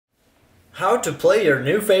How to play your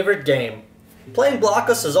new favorite game. Playing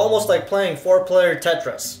Blokus is almost like playing 4-player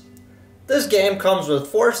Tetris. This game comes with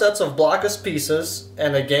 4 sets of Blokus pieces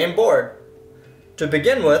and a game board. To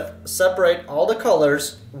begin with, separate all the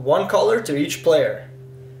colors, 1 color to each player.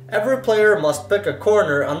 Every player must pick a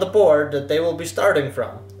corner on the board that they will be starting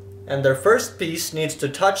from, and their first piece needs to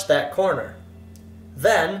touch that corner.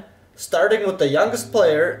 Then, starting with the youngest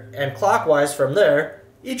player and clockwise from there,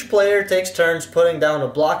 each player takes turns putting down a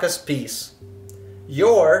Blokus piece.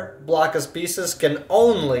 Your Blokus pieces can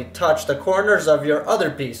only touch the corners of your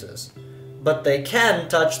other pieces, but they can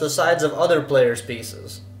touch the sides of other players'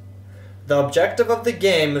 pieces. The objective of the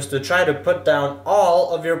game is to try to put down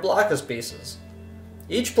all of your Blokus pieces.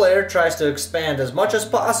 Each player tries to expand as much as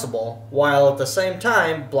possible, while at the same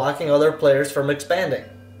time blocking other players from expanding.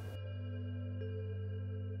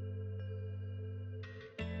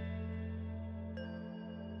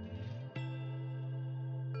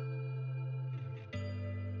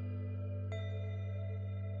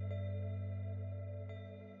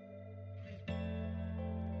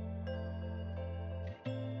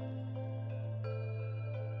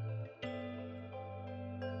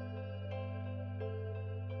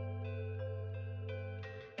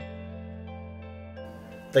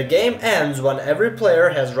 The game ends when every player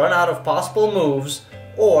has run out of possible moves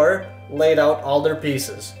or laid out all their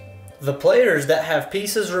pieces. The players that have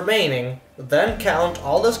pieces remaining then count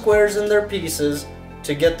all the squares in their pieces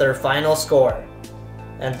to get their final score.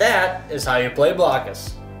 And that is how you play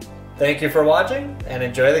Blokus. Thank you for watching and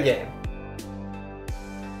enjoy the game.